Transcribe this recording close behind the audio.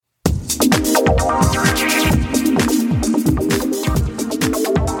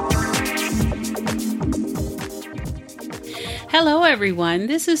Hello, everyone.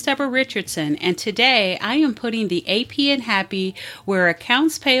 This is Deborah Richardson, and today I am putting the AP in Happy, where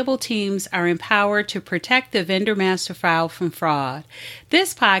accounts payable teams are empowered to protect the vendor master file from fraud.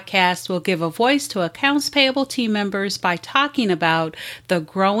 This podcast will give a voice to accounts payable team members by talking about the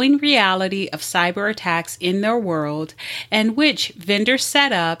growing reality of cyber attacks in their world and which vendor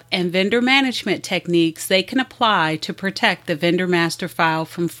setup and vendor management techniques they can apply to protect the vendor master file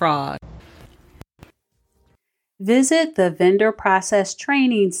from fraud. Visit the Vendor Process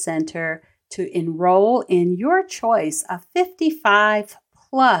Training Center to enroll in your choice of 55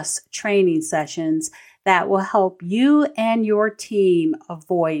 plus training sessions that will help you and your team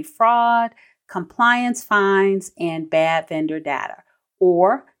avoid fraud, compliance fines, and bad vendor data.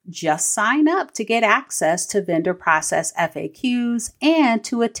 Or just sign up to get access to vendor process FAQs and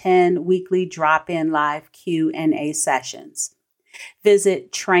to attend weekly drop-in live Q&A sessions.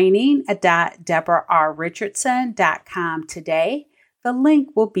 Visit training.deborahrrichardson.com today. The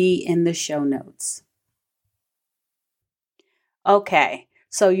link will be in the show notes. Okay,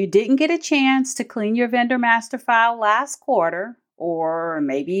 so you didn't get a chance to clean your vendor master file last quarter, or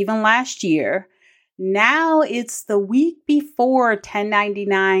maybe even last year. Now it's the week before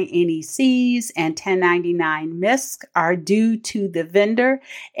 1099 NECs and 1099 MISC are due to the vendor,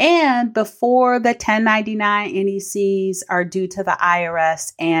 and before the 1099 NECs are due to the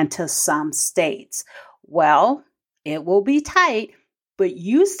IRS and to some states. Well, it will be tight, but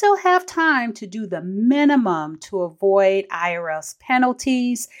you still have time to do the minimum to avoid IRS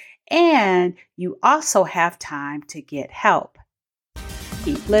penalties, and you also have time to get help.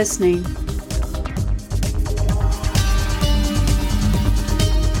 Keep listening.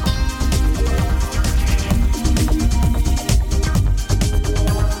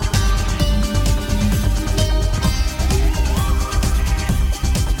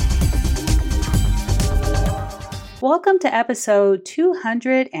 Welcome to episode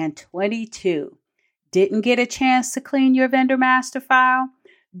 222. Didn't get a chance to clean your vendor master file?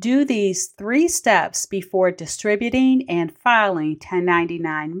 Do these 3 steps before distributing and filing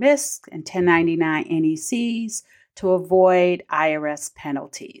 1099 MISC and 1099 NECs to avoid IRS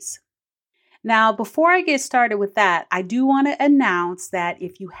penalties. Now, before I get started with that, I do want to announce that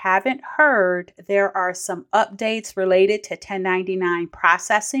if you haven't heard, there are some updates related to 1099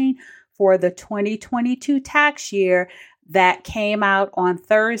 processing for the 2022 tax year that came out on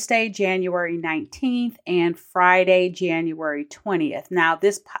Thursday, January 19th and Friday, January 20th. Now,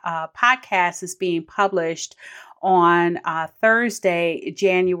 this podcast is being published on Thursday,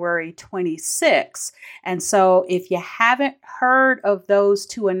 January 26th. And so if you haven't heard of those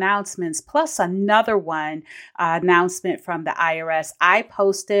 2 announcements, plus another one announcement from the IRS, I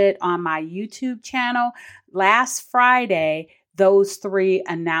posted on my YouTube channel last Friday those 3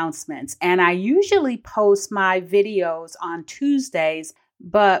 announcements. And I usually post my videos on Tuesdays,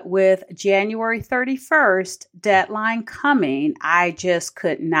 but with January 31st deadline coming, I just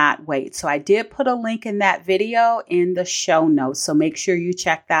could not wait. So I did put a link in that video in the show notes. So make sure you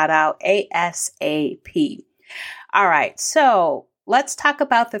check that out ASAP. All right. So let's talk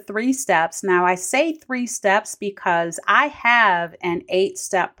about the 3 steps. Now, I say 3 steps because I have an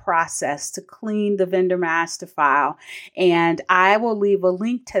 8-step process to clean the vendor master file, and I will leave a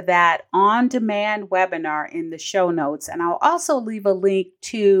link to that on-demand webinar in the show notes. And I'll also leave a link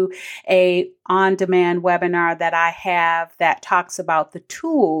to a on-demand webinar that I have that talks about the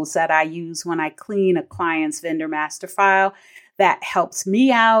tools that I use when I clean a client's vendor master file. That helps me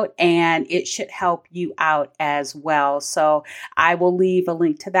out, and it should help you out as well. So I will leave a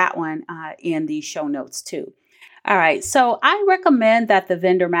link to that one in the show notes too. All right, so I recommend that the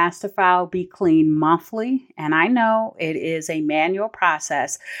vendor master file be cleaned monthly, and I know it is a manual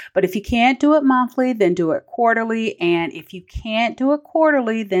process, but if you can't do it monthly, then do it quarterly, and if you can't do it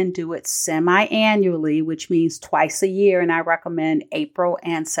quarterly, then do it semi-annually, which means twice a year, and I recommend April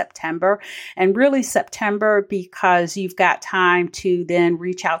and September, and really September because you've got time to then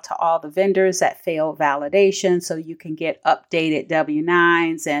reach out to all the vendors that failed validation so you can get updated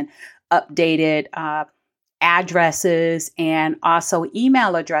W-9s and updated addresses and also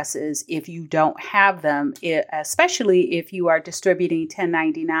email addresses if you don't have them, especially if you are distributing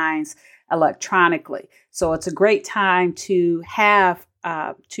 1099s electronically. So it's a great time to have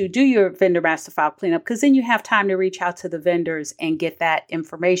to do your vendor master file cleanup, because then you have time to reach out to the vendors and get that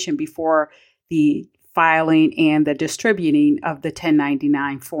information before the filing and the distributing of the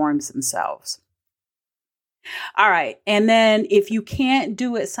 1099 forms themselves. All right. And then if you can't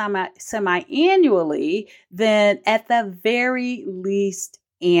do it semi-annually, then at the very least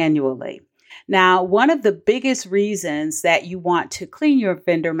annually. Now, one of the biggest reasons that you want to clean your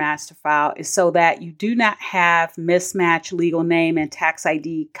vendor master file is so that you do not have mismatched legal name and tax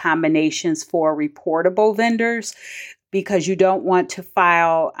ID combinations for reportable vendors, because you don't want to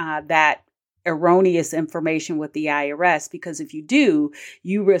file that erroneous information with the IRS, because if you do,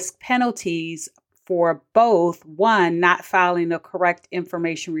 you risk penalties for both, one, not filing the correct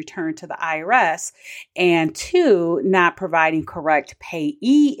information return to the IRS, and two, not providing correct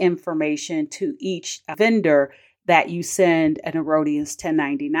payee information to each vendor that you send an erroneous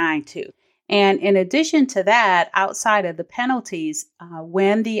 1099 to. And in addition to that, outside of the penalties,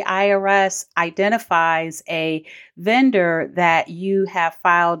 when the IRS identifies a vendor that you have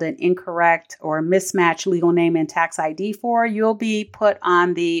filed an incorrect or mismatched legal name and tax ID for, you'll be put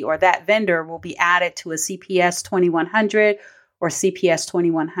on or that vendor will be added to a CPS 2100 or CPS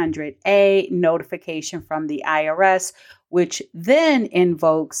 2100A notification from the IRS, which then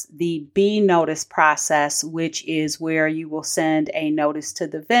invokes the B notice process, which is where you will send a notice to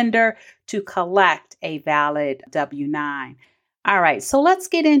the vendor to collect a valid W-9. All right, so let's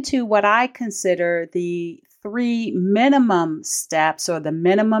get into what I consider the 3 minimum steps, or the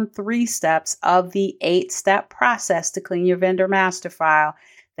minimum 3 steps of the 8-step process to clean your vendor master file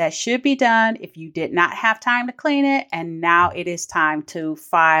that should be done if you did not have time to clean it, and now it is time to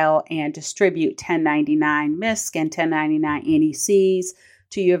file and distribute 1099 MISC and 1099 NECs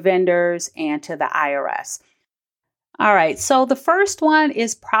to your vendors and to the IRS. All right, so the first one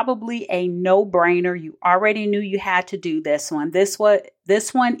is probably a no-brainer. You already knew you had to do this one. This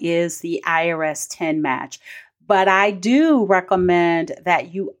one is the IRS 10 match. But I do recommend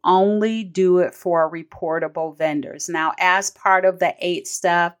that you only do it for reportable vendors. Now, as part of the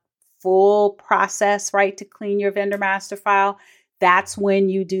 8-step full process, right, to clean your vendor master file, that's when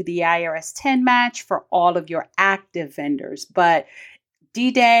you do the IRS 10 match for all of your active vendors. But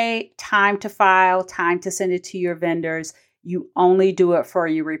D-Day, time to file, time to send it to your vendors, you only do it for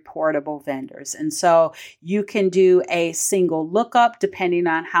your reportable vendors. And so you can do a single lookup depending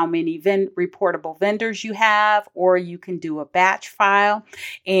on how many reportable vendors you have, or you can do a batch file.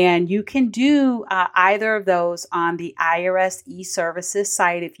 And you can do either of those on the IRS e-services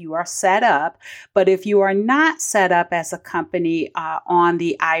site if you are set up. But if you are not set up as a company on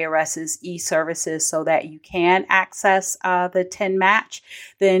the IRS's e-services so that you can access the 10 match,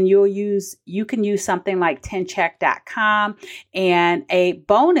 then you can use something like 10check.com. And a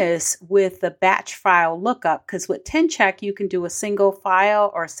bonus with the batch file lookup, because with 10check, you can do a single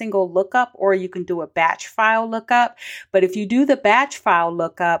file or a single lookup, or you can do a batch file lookup. But if you do the batch file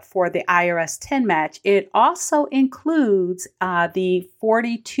lookup for the IRS 10 match, it also includes the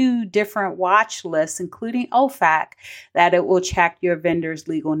 42 different watch lists, including OFAC, that it will check your vendor's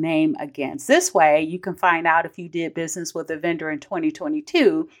legal name against. This way, you can find out if you did business with a vendor in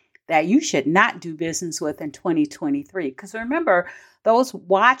 2022 that you should not do business with in 2023. Because remember, those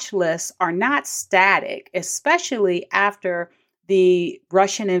watch lists are not static, especially after the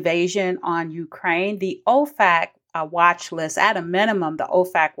Russian invasion on Ukraine. The OFAC watch list, at a minimum, the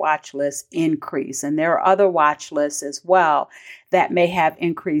OFAC watch list increased. And there are other watch lists as well that may have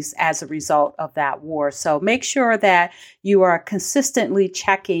increased as a result of that war. So make sure that you are consistently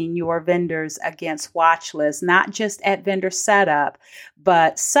checking your vendors against watch lists, not just at vendor setup,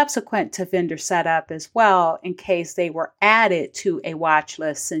 but subsequent to vendor setup as well, in case they were added to a watch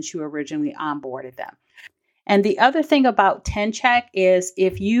list since you originally onboarded them. And the other thing about 10check is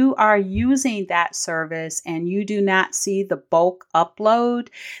if you are using that service and you do not see the bulk upload,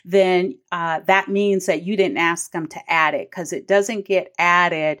 then that means that you didn't ask them to add it, because it doesn't get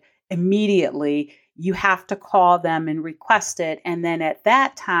added immediately. You have to call them and request it. And then at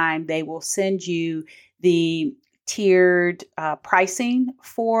that time, they will send you the tiered pricing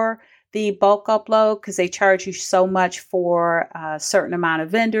for the bulk upload, because they charge you so much for a certain amount of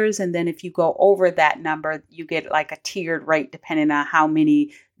vendors. And then if you go over that number, you get like a tiered rate depending on how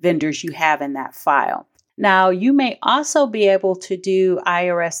many vendors you have in that file. Now, you may also be able to do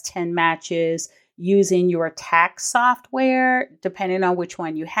IRS 10 matches using your tax software, depending on which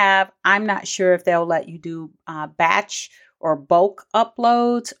one you have. I'm not sure if they'll let you do batch or bulk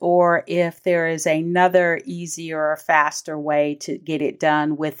uploads, or if there is another easier or faster way to get it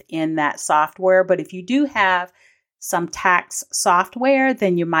done within that software. But if you do have some tax software,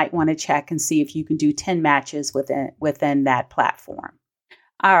 then you might want to check and see if you can do 10 matches within that platform.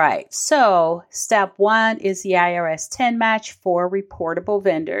 All right, so step 1 is the IRS 10 match for reportable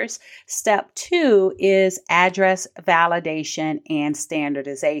vendors. Step 2 is address validation and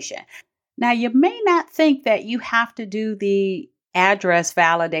standardization. Now, you may not think that you have to do the address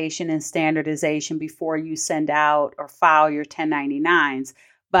validation and standardization before you send out or file your 1099s,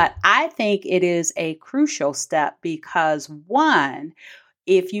 But I think it is a crucial step because one,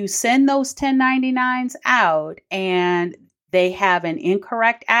 if you send those 1099s out and they have an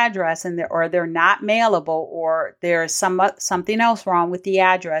incorrect address and they're not mailable or there's something else wrong with the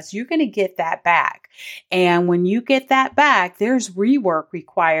address, you're going to get that back. And when you get that back, there's rework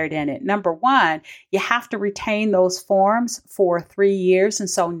required in it. Number one, you have to retain those forms for 3 years. And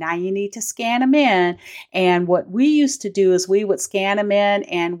so now you need to scan them in. And what we used to do is we would scan them in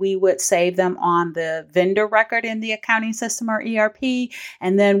and we would save them on the vendor record in the accounting system or ERP.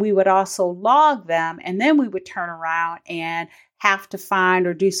 And then we would also log them. And then we would turn around and have to find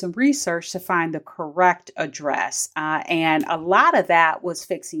or do some research to find the correct address. And a lot of that was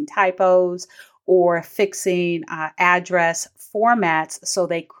fixing typos or fixing address formats so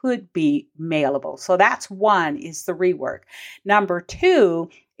they could be mailable. So that's one, is the rework. Number two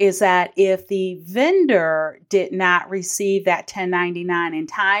is that if the vendor did not receive that 1099 in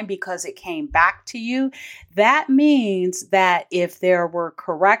time because it came back to you, that means that if there were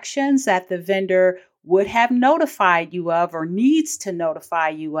corrections that the vendor would have notified you of or needs to notify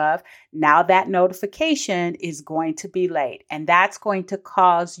you of, now that notification is going to be late. And that's going to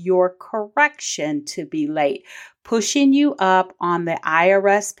cause your correction to be late, pushing you up on the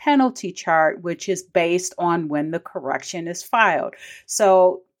IRS penalty chart, which is based on when the correction is filed.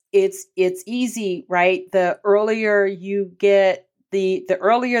 So it's easy, right? The earlier you get the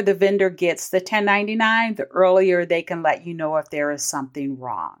earlier the vendor gets the 1099, the earlier they can let you know if there is something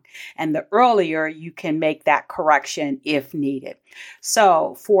wrong. And the earlier you can make that correction if needed.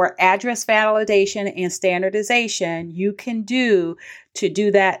 So for address validation and standardization, you can to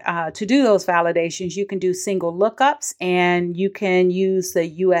do those validations, you can do single lookups and you can use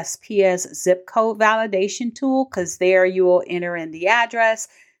the USPS zip code validation tool, because there you will enter in the address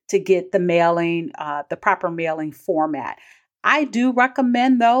to get the mailing, the proper mailing format. I do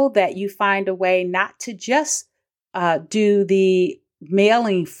recommend, though, that you find a way not to just do the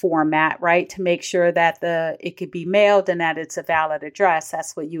mailing format, right, to make sure that it could be mailed and that it's a valid address.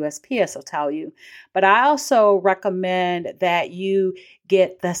 That's what USPS will tell you. But I also recommend that you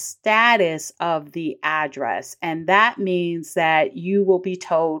get the status of the address. And that means that you will be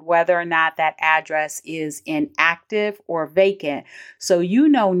told whether or not that address is inactive or vacant. So you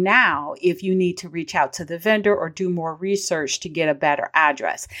know now if you need to reach out to the vendor or do more research to get a better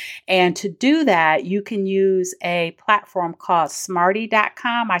address. And to do that, you can use a platform called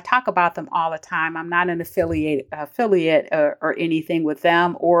Smarty.com. I talk about them all the time. I'm not an affiliate or anything with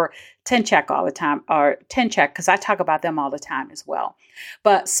them, or TenCheck all the time, or TenCheck, because I talk about them all the time as well.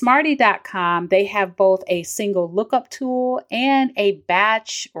 But Smarty.com, they have both a single lookup tool and a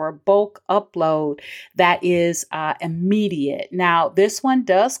batch or bulk upload that is immediate. Now, this one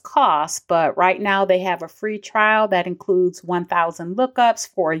does cost, but right now they have a free trial that includes 1,000 lookups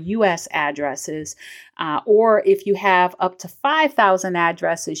for U.S. addresses. Or if you have up to 5,000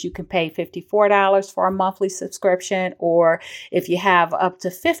 addresses, you can pay $54 for a monthly subscription. Or if you have up to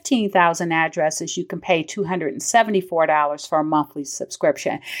 15,000 addresses, you can pay $274 for a monthly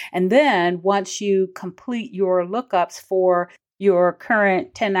subscription. And then once you complete your lookups for your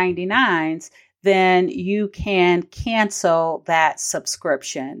current 1099s, then you can cancel that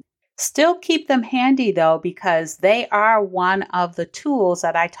subscription. Still keep them handy, though, because they are one of the tools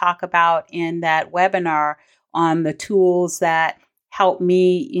that I talk about in that webinar on the tools that help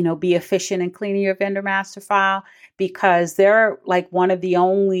me, be efficient in cleaning your vendor master file, because they're like one of the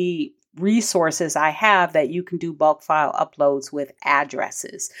only resources I have that you can do bulk file uploads with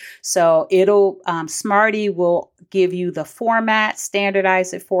addresses. So Smarty will give you the format,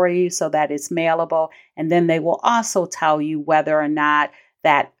 standardize it for you so that it's mailable. And then they will also tell you whether or not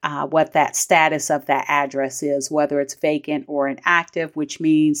what that status of that address is, whether it's vacant or inactive, which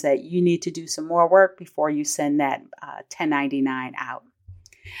means that you need to do some more work before you send that 1099 out.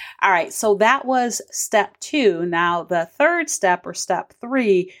 All right, so that was step 2. Now, the third step, or step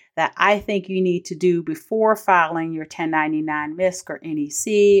 3, that I think you need to do before filing your 1099 MISC or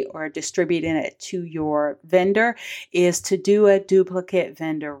NEC or distributing it to your vendor is to do a duplicate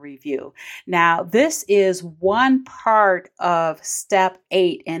vendor review. Now, this is one part of step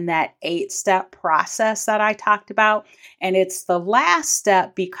 8 in that 8-step process that I talked about. And it's the last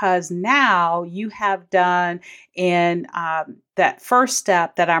step because now you have done in that first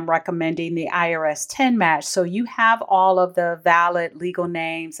step that I'm recommending, the IRS 10 match. So you have all of the valid legal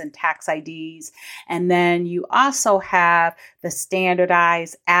names and tax IDs. And then you also have the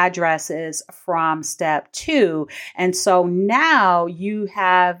standardized addresses from step 2. And so now you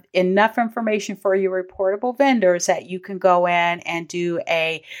have enough information for your reportable vendors that you can go in and do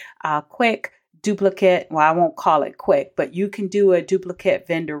a quick duplicate, well, I won't call it quick, but you can do a duplicate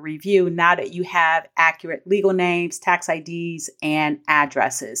vendor review now that you have accurate legal names, tax IDs, and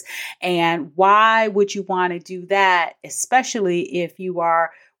addresses. And why would you want to do that, especially if you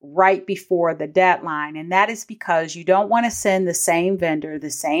are right before the deadline? And that is because you don't want to send the same vendor the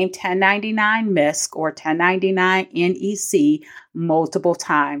same 1099 MISC or 1099 NEC multiple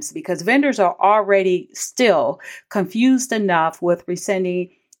times, because vendors are already still confused enough with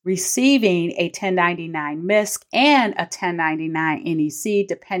receiving a 1099 MISC and a 1099 NEC,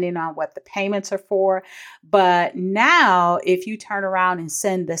 depending on what the payments are for. But now, if you turn around and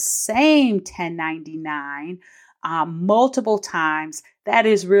send the same 1099 multiple times, that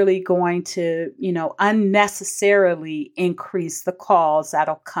is really going to, unnecessarily increase the calls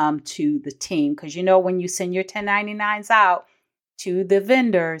that'll come to the team. Because, when you send your 1099s out to the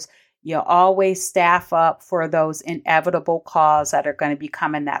vendors, you'll always staff up for those inevitable calls that are going to be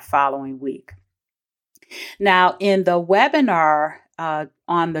coming that following week. Now, in the webinar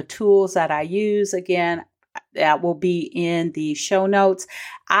on the tools that I use, again, that will be in the show notes,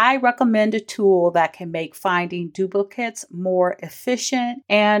 I recommend a tool that can make finding duplicates more efficient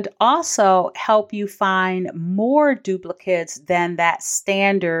and also help you find more duplicates than that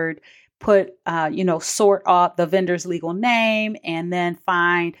standard sort off the vendor's legal name and then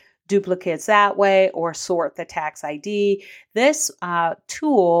find duplicates that way, or sort the tax ID. This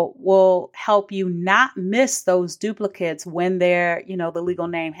tool will help you not miss those duplicates when they're, the legal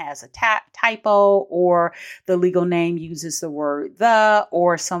name has a typo, or the legal name uses the word the,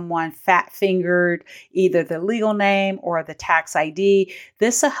 or someone fat fingered either the legal name or the tax ID.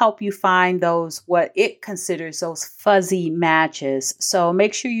 This will help you find those, what it considers those fuzzy matches. So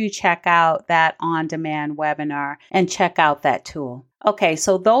make sure you check out that on-demand webinar and check out that tool. Okay,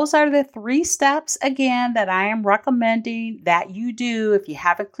 so those are the 3 steps, again, that I am recommending that you do if you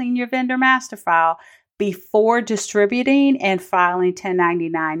haven't cleaned your vendor master file before distributing and filing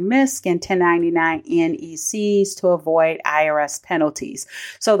 1099 MISC and 1099 NECs to avoid IRS penalties.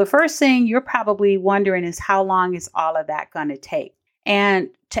 So the first thing you're probably wondering is, how long is all of that going to take? And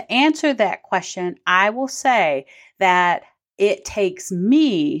to answer that question, I will say that it takes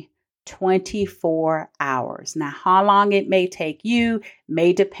me 24 hours. Now, how long it may take you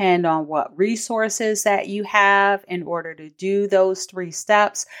may depend on what resources that you have in order to do those 3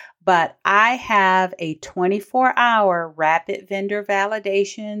 steps. But I have a 24-hour rapid vendor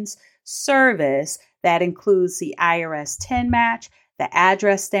validations service that includes the IRS 10 match, the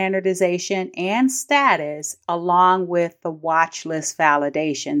address standardization and status, along with the watch list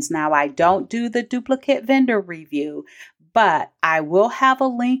validations. Now, I don't do the duplicate vendor review, but I will have a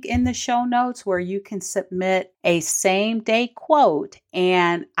link in the show notes where you can submit a same-day quote,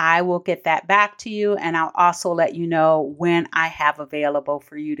 and I will get that back to you. And I'll also let you know when I have available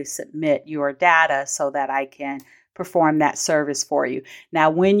for you to submit your data so that I can perform that service for you. Now,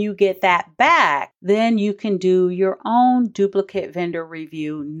 when you get that back, then you can do your own duplicate vendor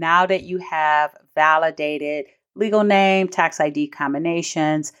review now that you have validated legal name, tax ID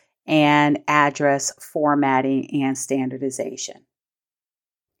combinations, and address formatting and standardization.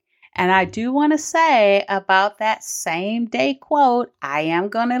 And I do want to say about that same day quote, I am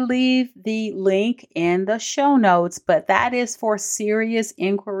going to leave the link in the show notes, but that is for serious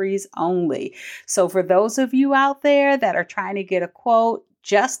inquiries only. So for those of you out there that are trying to get a quote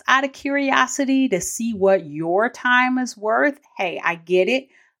just out of curiosity to see what your time is worth, hey, I get it.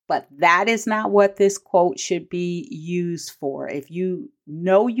 But that is not what this quote should be used for. If you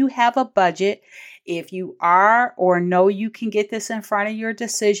know you have a budget, if you are or know you can get this in front of your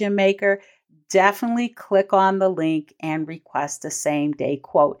decision maker, definitely click on the link and request a same day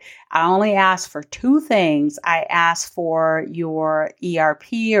quote. I only ask for 2 things. I ask for your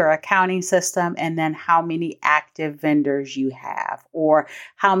ERP or accounting system, and then how many active vendors you have, or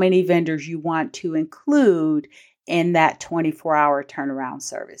how many vendors you want to include in that 24-hour turnaround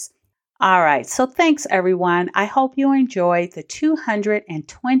service. All right, so thanks everyone. I hope you enjoyed the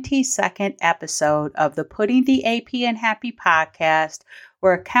 222nd episode of the Putting the AP in Happy podcast,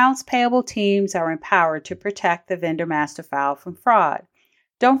 where accounts payable teams are empowered to protect the vendor master file from fraud.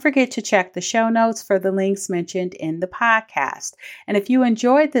 Don't forget to check the show notes for the links mentioned in the podcast. And if you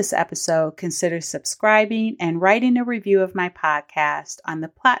enjoyed this episode, consider subscribing and writing a review of my podcast on the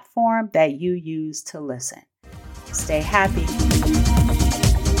platform that you use to listen. Stay happy.